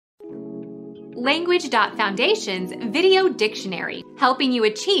Language.Foundation's Video Dictionary, helping you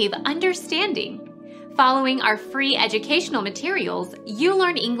achieve understanding. Following our free educational materials, you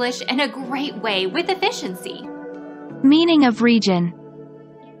learn English in a great way with efficiency. Meaning of region.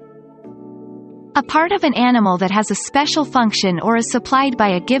 A part of an animal that has a special function or is supplied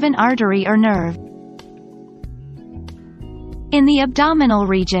by a given artery or nerve. In the abdominal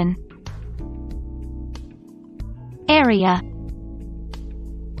region. Area.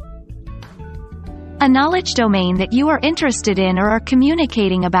 A knowledge domain that you are interested in or are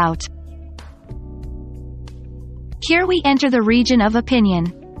communicating about. Here we enter the region of opinion.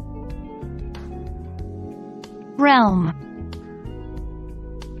 Realm.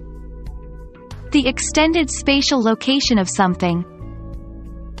 The extended spatial location of something.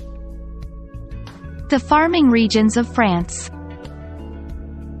 The farming regions of France.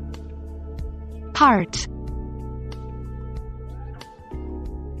 Part.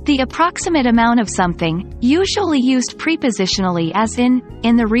 The approximate amount of something, usually used prepositionally as in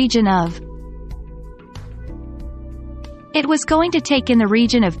the region of. It was going to take in the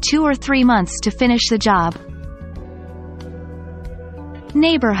region of 2 or 3 months to finish the job.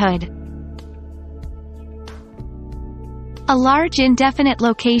 Neighborhood. A large indefinite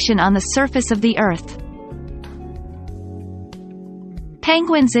location on the surface of the Earth.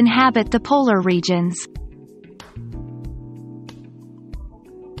 Penguins inhabit the polar regions.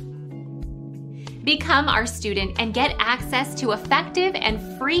 Become our student and get access to effective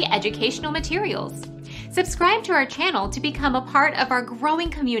and free educational materials. Subscribe to our channel to become a part of our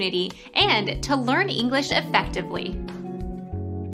growing community and to learn English effectively.